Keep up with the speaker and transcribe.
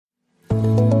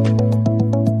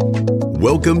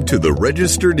Welcome to the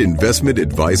Registered Investment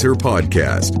Advisor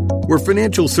Podcast, where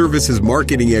financial services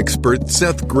marketing expert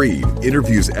Seth Green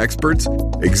interviews experts,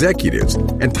 executives,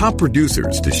 and top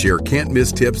producers to share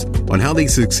can't-miss tips on how they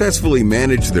successfully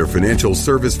manage their financial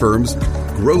service firms,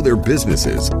 grow their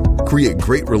businesses, create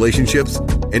great relationships,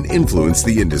 and influence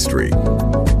the industry.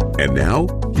 And now,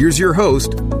 here's your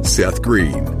host, Seth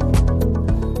Green.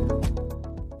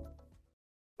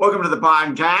 Welcome to the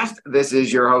podcast. This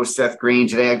is your host, Seth Green.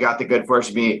 Today, I've got the good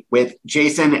fortune to be with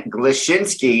Jason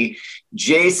Glashinsky.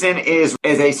 Jason is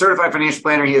a certified financial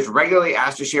planner. He is regularly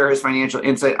asked to share his financial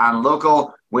insight on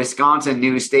local Wisconsin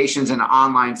news stations and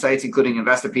online sites, including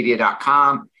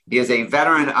Investopedia.com. He is a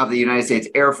veteran of the United States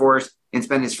Air Force and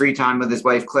spent his free time with his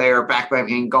wife, Claire,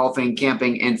 backpacking, golfing,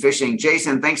 camping, and fishing.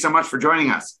 Jason, thanks so much for joining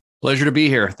us. Pleasure to be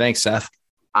here. Thanks, Seth.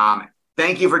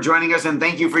 Thank you for joining us, and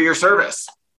thank you for your service.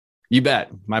 You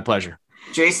bet. My pleasure.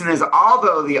 Jason is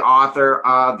also the author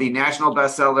of the national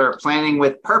bestseller, Planning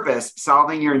with Purpose,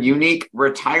 Solving Your Unique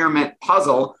Retirement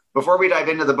Puzzle. Before we dive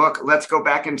into the book, let's go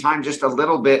back in time just a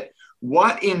little bit.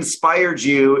 What inspired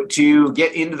you to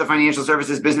get into the financial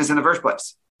services business in the first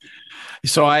place?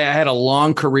 So I had a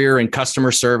long career in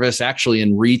customer service, actually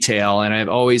in retail, and I've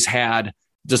always had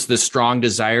just this strong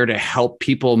desire to help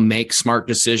people make smart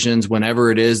decisions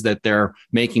whenever it is that they're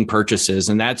making purchases.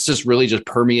 And that's just really just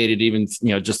permeated even,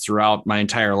 just throughout my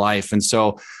entire life. And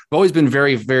so I've always been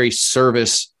very, very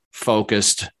service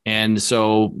focused. And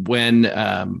so when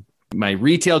my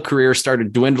retail career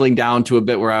started dwindling down to a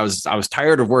bit where I was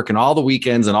tired of working all the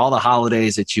weekends and all the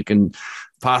holidays that you can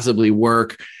possibly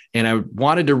work. And I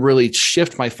wanted to really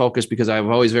shift my focus because I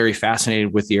was always very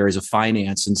fascinated with the areas of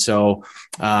finance. And so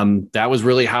that was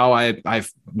really how I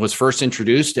was first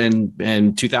introduced, and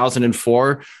in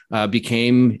 2004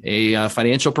 became a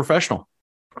financial professional.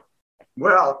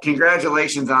 Well,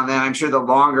 congratulations on that. I'm sure the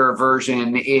longer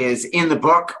version is in the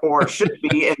book or should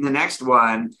be in the next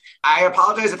one. I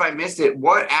apologize if I missed it.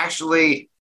 What actually,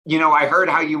 I heard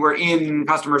how you were in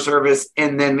customer service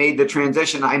and then made the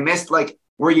transition. I missed,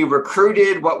 were you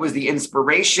recruited? What was the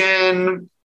inspiration?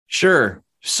 Sure.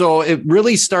 So it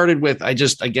really started with,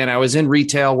 I was in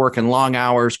retail working long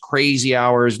hours, crazy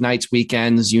hours, nights,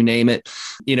 weekends, you name it,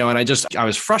 and I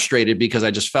was frustrated because I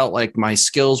just felt like my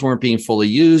skills weren't being fully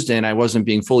used and I wasn't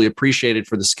being fully appreciated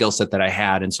for the skill set that I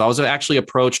had. And so I was actually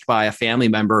approached by a family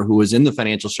member who was in the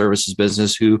financial services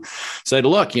business who said,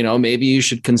 look, maybe you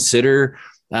should consider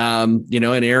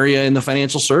an area in the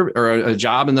financial service or a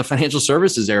job in the financial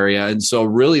services area. And so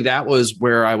really that was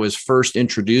where I was first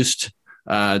introduced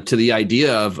to the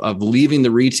idea of leaving the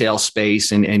retail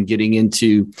space and getting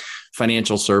into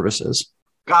financial services.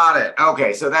 Got it.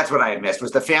 Okay. So that's what I had missed,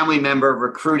 was the family member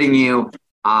recruiting you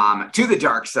to the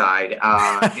dark side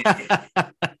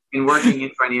in working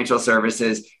in financial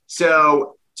services.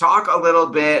 So talk a little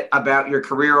bit about your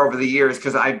career over the years,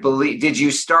 because I believe,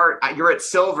 you're at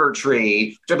Silver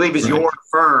Tree, which I believe is your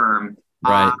firm.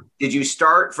 Right. Did you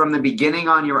start from the beginning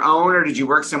on your own, or did you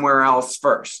work somewhere else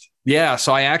first? Yeah.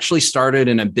 So I actually started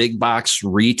in a big box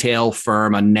retail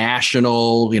firm, a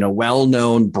national,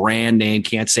 well-known brand name.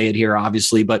 Can't say it here,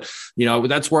 obviously, but,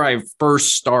 that's where I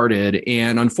first started.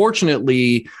 And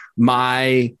unfortunately,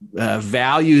 my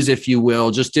values, if you will,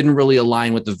 just didn't really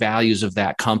align with the values of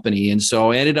that company. And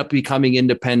so I ended up becoming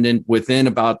independent within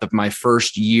about my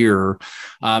first year.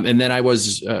 And then I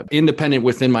was independent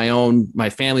within my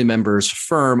family member's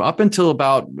firm up until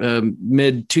about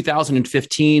mid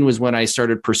 2015 was when I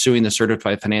started pursuing the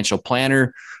Certified Financial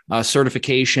Planner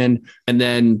certification. And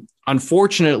then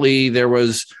unfortunately, there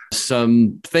was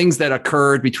some things that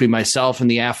occurred between myself and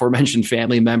the aforementioned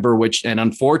family member, and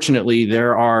unfortunately,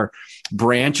 there are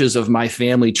branches of my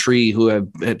family tree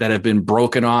that have been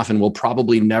broken off and will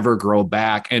probably never grow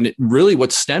back. And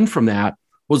what stemmed from that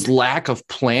was lack of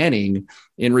planning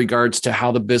in regards to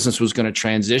how the business was going to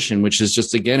transition, which is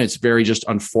just, again, it's very just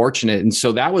unfortunate. And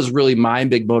so that was really my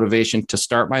big motivation to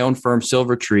start my own firm,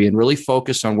 Silver Tree, and really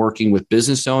focus on working with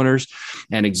business owners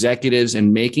and executives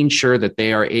and making sure that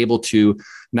they are able to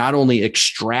not only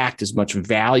extract as much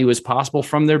value as possible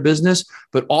from their business,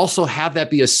 but also have that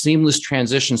be a seamless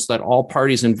transition so that all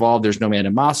parties involved, there's no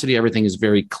animosity, everything is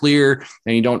very clear,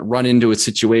 and you don't run into a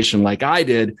situation like I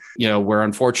did, where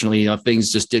unfortunately, things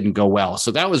just didn't go well.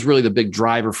 So that was really the big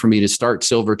driver for me to start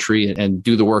Silver Tree and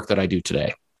do the work that I do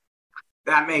today.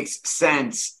 That makes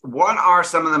sense. What are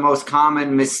some of the most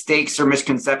common mistakes or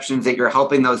misconceptions that you're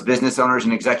helping those business owners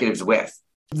and executives with?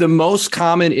 The most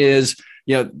common is,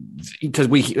 because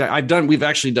we've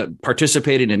actually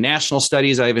participated in national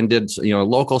studies. I even did, a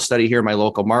local study here in my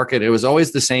local market. It was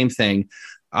always the same thing.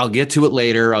 I'll get to it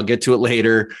later. I'll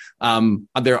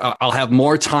have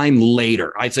more time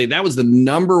later. I'd say that was the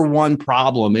number one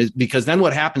problem, is because then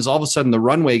what happens, all of a sudden the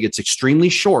runway gets extremely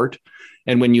short.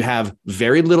 And when you have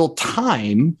very little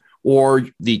time, or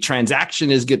the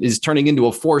transaction is turning into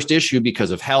a forced issue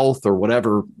because of health or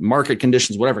whatever, market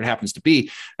conditions, whatever it happens to be.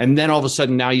 And then all of a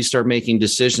sudden now you start making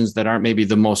decisions that aren't maybe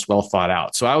the most well thought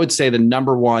out. So I would say the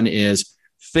number one is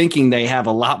thinking they have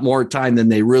a lot more time than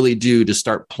they really do to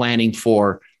start planning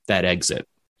for that exit.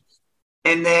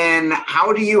 And then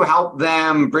how do you help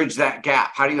them bridge that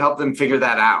gap? How do you help them figure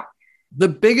that out? The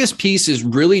biggest piece is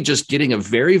really just getting a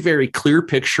very, very clear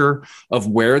picture of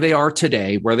where they are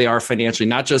today, where they are financially,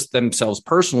 not just themselves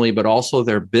personally, but also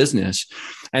their business,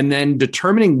 and then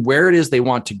determining where it is they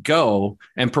want to go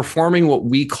and performing what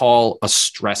we call a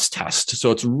stress test.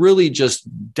 So it's really just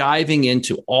diving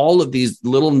into all of these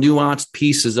little nuanced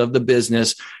pieces of the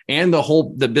business and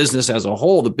the business as a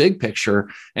whole, the big picture.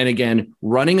 And again,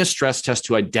 running a stress test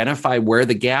to identify where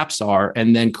the gaps are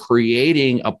and then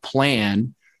creating a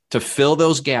plan to fill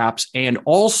those gaps. And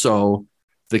also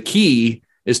the key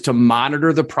is to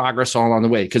monitor the progress all along the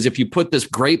way. Because if you put this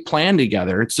great plan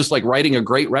together, it's just like writing a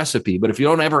great recipe. But if you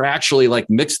don't ever actually like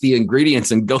mix the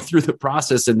ingredients and go through the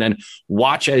process and then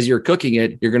watch as you're cooking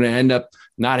it, you're going to end up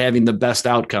not having the best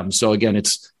outcome. So again,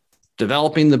 it's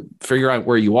figure out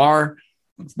where you are,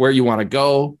 where you want to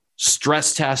go,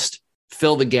 stress test,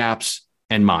 fill the gaps,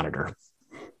 and monitor.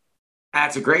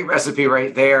 That's a great recipe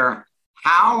right there.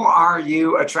 How are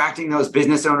you attracting those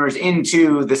business owners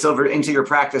into your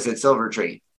practice at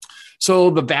Silvertree? So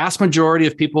the vast majority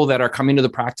of people that are coming to the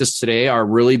practice today are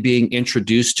really being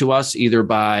introduced to us either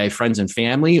by friends and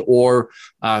family or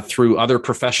through other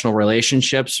professional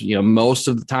relationships. Most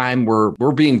of the time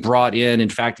we're being brought in. In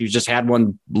fact, you just had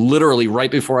one literally right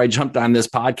before I jumped on this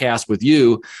podcast with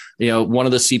you. One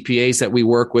of the CPAs that we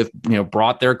work with,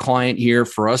 brought their client here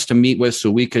for us to meet with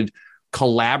so we could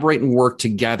collaborate and work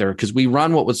together, because we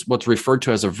run what's referred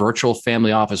to as a virtual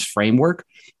family office framework.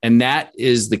 And that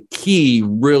is the key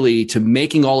really to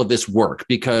making all of this work,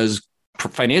 because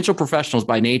financial professionals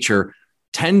by nature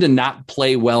tend to not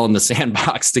play well in the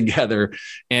sandbox together.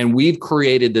 And we've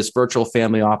created this virtual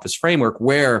family office framework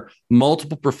where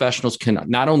multiple professionals can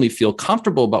not only feel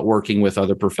comfortable about working with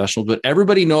other professionals, but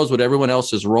everybody knows what everyone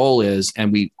else's role is.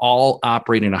 And we all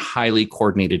operate in a highly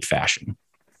coordinated fashion.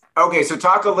 Okay, so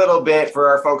talk a little bit for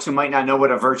our folks who might not know what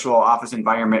a virtual office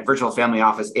environment, virtual family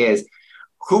office is.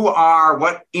 What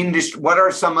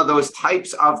are some of those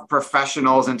types of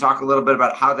professionals, and talk a little bit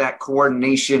about how that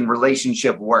coordination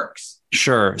relationship works.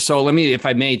 Sure. So let me, if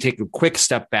I may, take a quick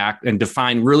step back and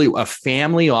define really a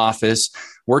family office.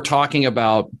 We're talking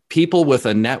about people with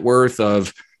a net worth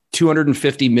of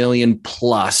 250 million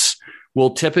plus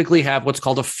will typically have what's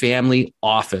called a family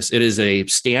office. It is a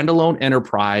standalone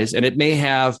enterprise, and it may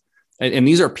have, and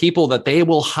these are people that they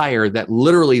will hire that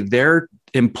literally they're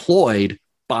employed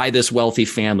by this wealthy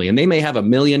family. And they may have $1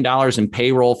 million in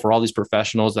payroll for all these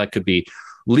professionals. That could be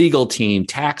legal team,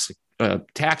 tax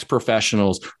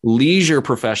professionals, leisure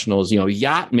professionals,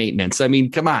 yacht maintenance. I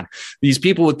mean, come on, these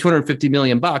people with 250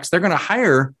 million bucks, they're going to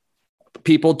hire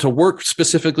people to work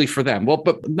specifically for them. Well,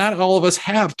 but not all of us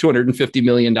have $250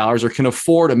 million or can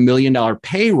afford $1 million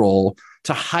payroll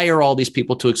to hire all these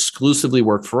people to exclusively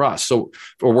work for us, or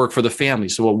work for the family.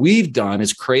 So what we've done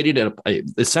is created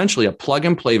essentially a plug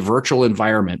and play virtual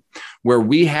environment where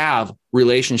we have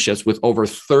relationships with over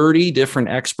 30 different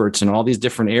experts in all these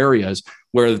different areas,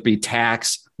 whether it be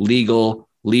tax, legal,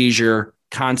 leisure,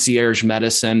 concierge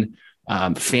medicine,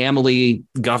 family,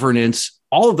 governance,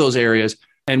 all of those areas.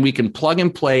 And we can plug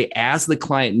and play as the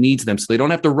client needs them. So they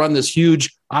don't have to run this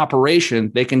huge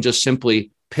operation. They can just simply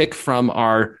pick from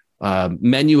our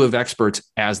menu of experts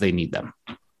as they need them.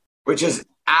 Which is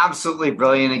absolutely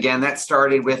brilliant. Again, that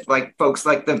started with folks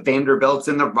like the Vanderbilts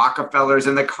and the Rockefellers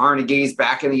and the Carnegies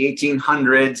back in the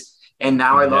 1800s. And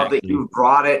now exactly. I love that you've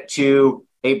brought it to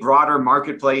a broader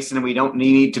marketplace, and we don't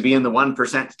need to be in the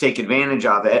 1% to take advantage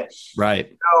of it.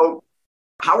 Right. So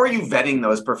how are you vetting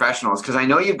those professionals? Because I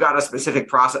know you've got a specific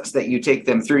process that you take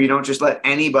them through. You don't just let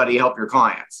anybody help your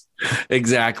clients.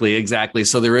 Exactly.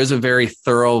 So there is a very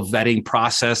thorough vetting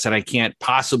process, and I can't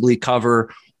possibly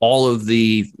cover all of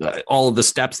the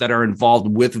steps that are involved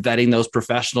with vetting those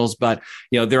professionals. But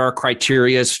there are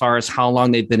criteria as far as how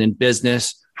long they've been in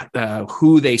business,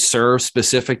 who they serve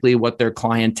specifically, what their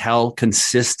clientele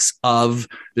consists of,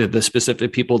 the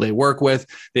specific people they work with.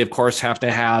 They of course have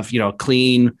to have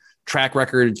clean track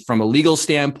record from a legal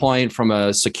standpoint, from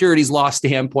a securities law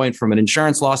standpoint, from an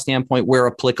insurance law standpoint, where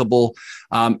applicable.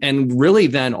 And really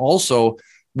then also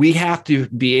we have to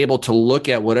be able to look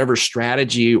at whatever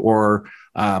strategy or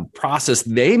process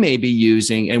they may be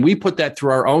using. And we put that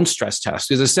through our own stress test,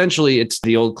 because essentially it's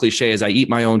the old cliche is I eat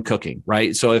my own cooking,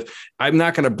 right? So if I'm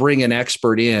not going to bring an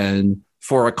expert in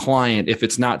for a client, if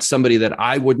it's not somebody that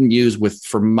I wouldn't use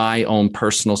for my own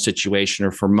personal situation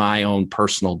or for my own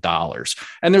personal dollars.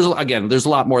 And there's a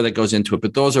lot more that goes into it,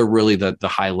 but those are really the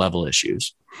high level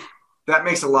issues. That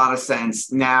makes a lot of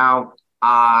sense. Now,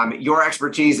 your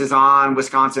expertise is on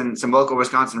some local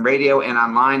Wisconsin radio and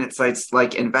online at sites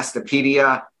like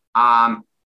Investopedia.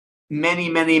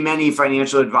 Many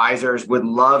financial advisors would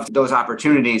love those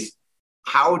opportunities.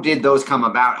 How did those come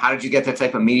about? How did you get that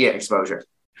type of media exposure?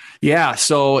 Yeah,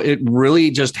 so it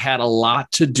really just had a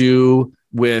lot to do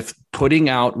with putting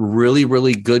out really,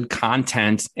 really good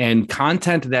content and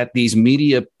content that these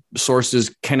media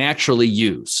sources can actually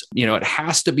use. It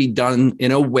has to be done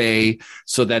in a way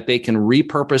so that they can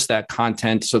repurpose that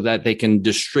content so that they can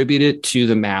distribute it to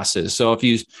the masses. So if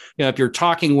if you're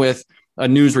talking with a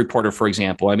news reporter, for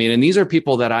example, and these are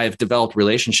people that I've developed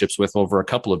relationships with over a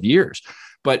couple of years.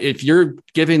 But if you're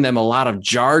giving them a lot of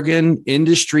jargon,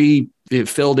 industry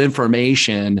filled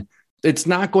information, it's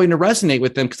not going to resonate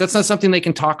with them because that's not something they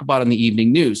can talk about in the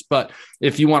evening news. But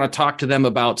if you want to talk to them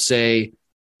about, say,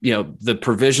 the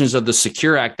provisions of the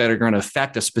Secure Act that are going to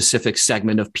affect a specific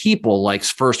segment of people, like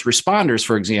first responders,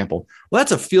 for example, well,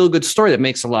 that's a feel-good story that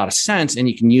makes a lot of sense, and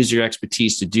you can use your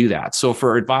expertise to do that. So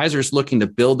for advisors looking to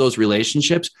build those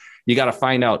relationships, you got to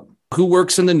find out who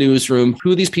works in the newsroom,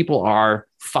 who these people are,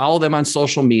 follow them on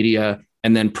social media,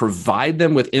 and then provide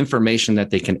them with information that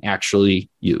they can actually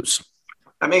use.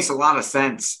 That makes a lot of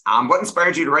sense. What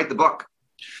inspired you to write the book?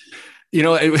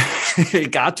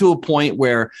 It got to a point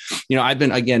where, I've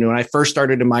been, again, when I first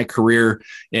started in my career,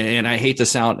 and I hate to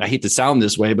sound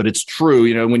this way, but it's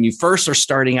true. When you first are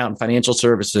starting out in financial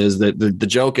services, the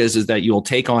joke is that you'll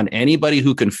take on anybody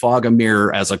who can fog a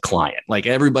mirror as a client. Like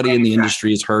everybody in the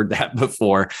industry has heard that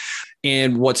before.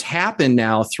 And what's happened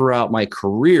now throughout my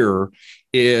career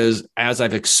is, as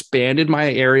I've expanded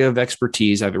my area of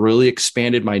expertise, I've really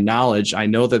expanded my knowledge. I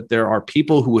know that there are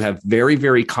people who have very,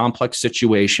 very complex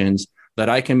situations that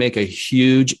I can make a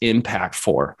huge impact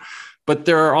for. But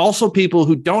there are also people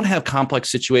who don't have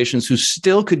complex situations who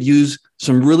still could use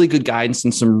some really good guidance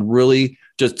and some really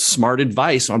just smart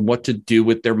advice on what to do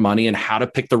with their money and how to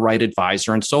pick the right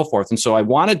advisor and so forth. And so I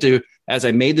wanted to, as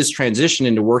I made this transition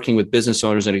into working with business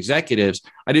owners and executives,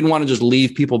 I didn't want to just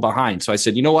leave people behind. So I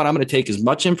said, you know what, I'm going to take as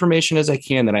much information as I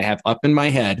can that I have up in my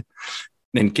head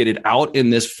and get it out in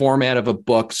this format of a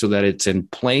book so that it's in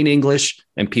plain English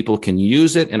and people can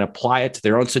use it and apply it to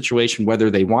their own situation, whether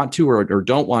they want to or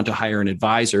don't want to hire an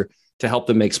advisor to help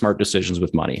them make smart decisions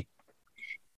with money.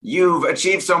 You've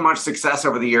achieved so much success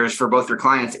over the years for both your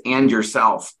clients and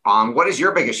yourself. What is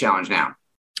your biggest challenge now?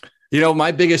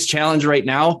 My biggest challenge right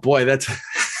now, boy, that's,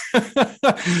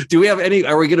 do we have any,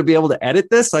 are we going to be able to edit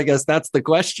this? I guess that's the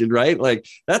question, right? Like,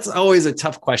 that's always a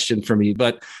tough question for me.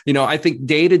 But, I think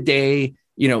day to day,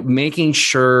 making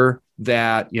sure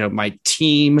that, my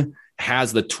team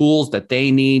has the tools that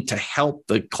they need to help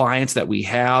the clients that we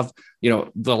have.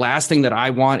 The last thing that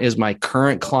I want is my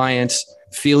current clients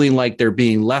feeling like they're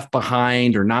being left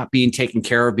behind or not being taken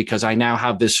care of because I now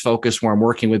have this focus where I'm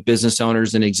working with business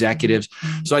owners and executives.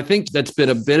 So I think that's been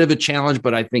a bit of a challenge,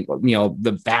 but I think,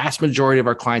 the vast majority of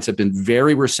our clients have been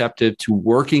very receptive to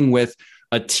working with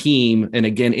a team. And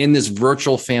again, in this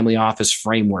virtual family office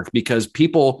framework, because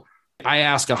I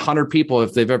ask 100 people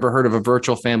if they've ever heard of a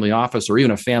virtual family office or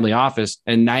even a family office,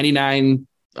 and 99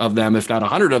 of them, if not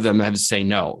 100 of them, have to say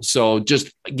no. So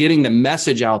just getting the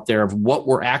message out there of what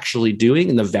we're actually doing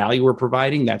and the value we're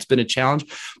providing, that's been a challenge.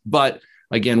 But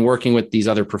again, working with these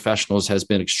other professionals has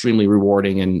been extremely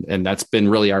rewarding. And that's been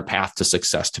really our path to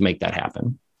success to make that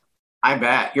happen. I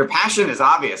bet. Your passion is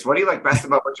obvious. What do you like best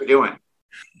about what you're doing?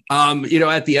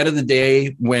 At the end of the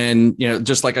day, when,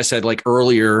 just like I said, like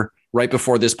earlier, right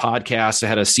before this podcast, I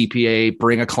had a CPA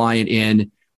bring a client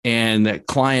in, and that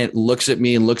client looks at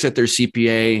me and looks at their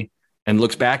CPA and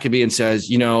looks back at me and says,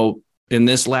 in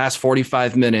this last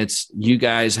 45 minutes, you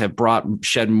guys have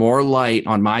shed more light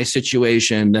on my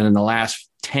situation than in the last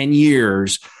 10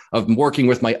 years of working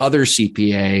with my other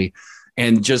CPA.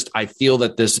 And just, I feel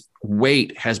that this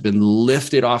weight has been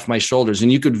lifted off my shoulders,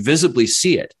 and you could visibly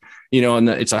see it. And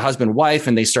it's a husband and wife,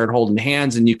 and they start holding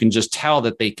hands, and you can just tell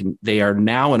that they are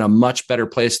now in a much better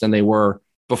place than they were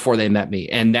before they met me.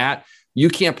 And that, you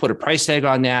can't put a price tag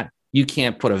on that. You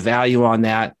can't put a value on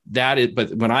that.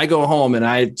 But when I go home and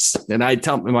I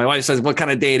tell, my wife says, "What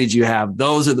kind of day did you have?"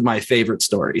 Those are my favorite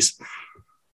stories.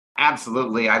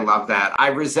 Absolutely. I love that. I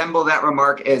resemble that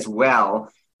remark as well.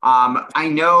 I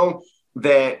know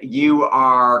that you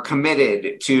are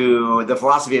committed to the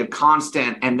philosophy of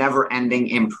constant and never-ending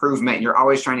improvement. You're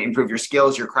always trying to improve your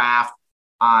skills, your craft.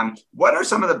 What are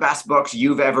some of the best books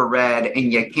you've ever read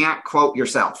and you can't quote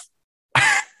yourself?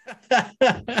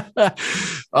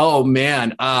 Oh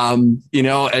man. And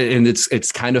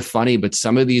it's kind of funny, but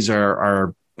some of these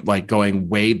are like going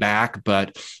way back,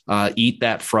 but Eat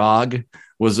That Frog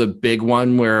was a big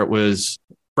one, where it was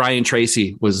Brian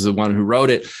Tracy was the one who wrote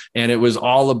it. And it was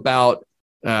all about,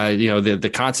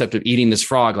 the concept of eating this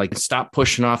frog, like stop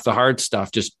pushing off the hard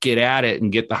stuff, just get at it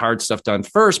and get the hard stuff done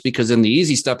first, because then the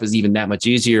easy stuff is even that much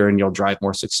easier and you'll drive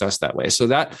more success that way. So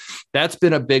that's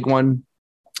been a big one.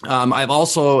 I've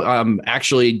also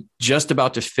actually just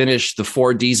about to finish The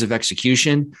 4 Ds of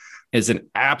Execution. Is an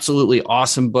absolutely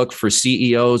awesome book for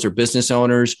CEOs or business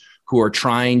owners who are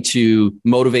trying to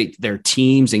motivate their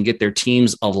teams and get their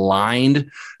teams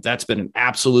aligned. That's been an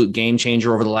absolute game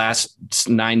changer over the last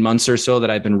 9 months or so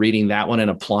that I've been reading that one and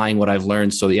applying what I've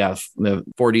learned. So yeah, the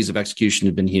 4 Ds of Execution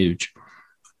have been huge.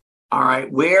 All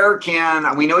right.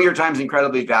 We know your time is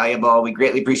incredibly valuable. We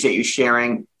greatly appreciate you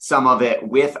sharing some of it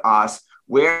with us.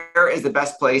 Where is the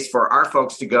best place for our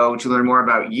folks to go to learn more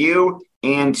about you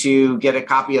and to get a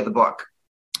copy of the book?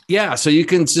 Yeah, so you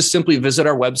can just simply visit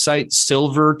our website,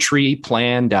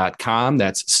 silvertreeplan.com.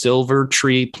 That's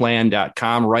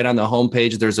silvertreeplan.com. Right on the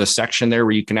homepage, there's a section there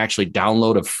where you can actually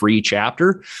download a free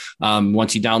chapter.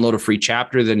 Once you download a free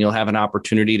chapter, then you'll have an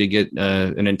opportunity to get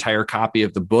an entire copy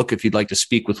of the book if you'd like to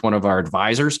speak with one of our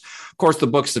advisors. Of course, the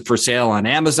book's for sale on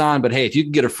Amazon, but hey, if you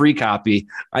can get a free copy,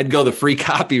 I'd go the free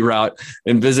copy route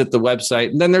and visit the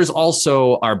website. And then there's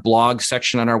also our blog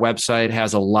section on our website. It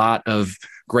has a lot of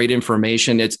great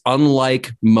information. It's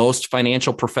unlike most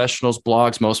financial professionals'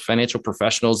 blogs. Most financial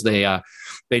professionals, they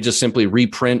just simply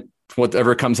reprint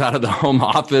whatever comes out of the home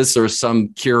office or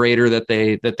some curator that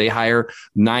they hire.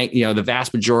 The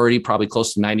vast majority, probably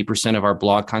close to 90% of our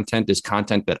blog content is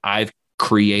content that I've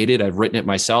created. I've written it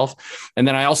myself. And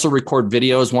then I also record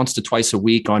videos once to twice a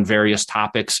week on various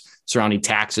topics surrounding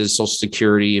taxes, Social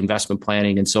Security, investment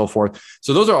planning, and so forth.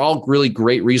 So those are all really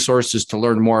great resources to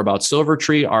learn more about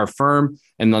Silvertree, our firm.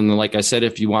 And then, like I said,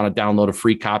 if you want to download a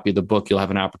free copy of the book, you'll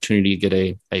have an opportunity to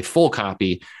get a full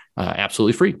copy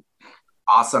absolutely free.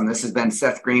 Awesome. This has been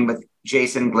Seth Green with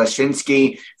Jason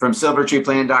Glishinsky from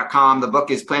silvertreeplan.com. The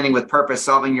book is Planning with Purpose,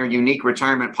 Solving Your Unique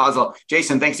Retirement Puzzle.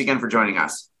 Jason, thanks again for joining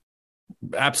us.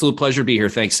 Absolute pleasure to be here.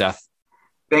 Thanks, Seth.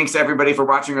 Thanks, everybody, for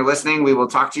watching or listening. We will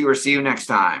talk to you or see you next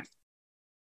time.